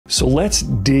So let's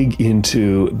dig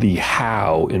into the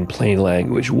how in plain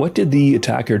language. What did the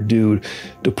attacker do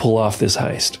to pull off this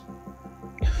heist?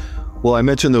 Well, I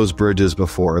mentioned those bridges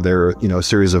before. They're, a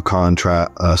series of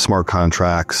smart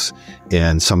contracts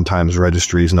and sometimes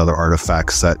registries and other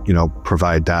artifacts that,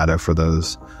 provide data for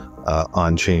those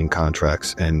on-chain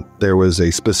contracts. And there was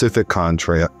a specific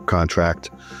contract,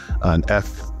 an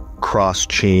F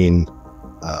cross-chain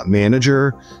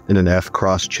manager and an F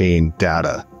cross-chain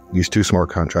data. These two smart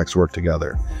contracts work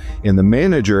together. And the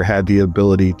manager had the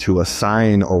ability to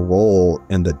assign a role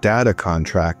in the data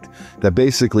contract that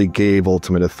basically gave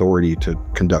ultimate authority to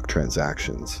conduct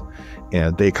transactions.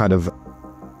 And they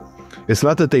it's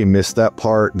not that they missed that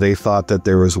part. They thought that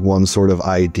there was one sort of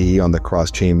ID on the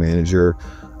cross-chain manager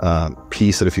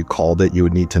piece that if you called it, you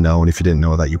would need to know. And if you didn't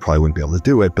know that, you probably wouldn't be able to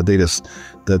do it. But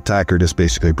the attacker just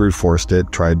basically brute forced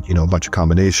it, tried, a bunch of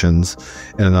combinations.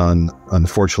 And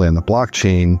unfortunately on the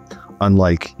blockchain,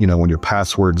 unlike, when your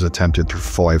password's attempted through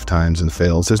 5 times and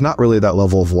fails, there's not really that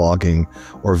level of logging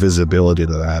or visibility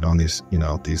to that on these,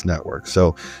 these networks.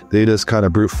 So they just kind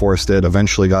of brute forced it,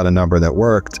 eventually got a number that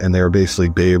worked, and they were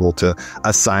basically able to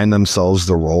assign themselves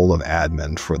the role of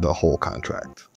admin for the whole contract.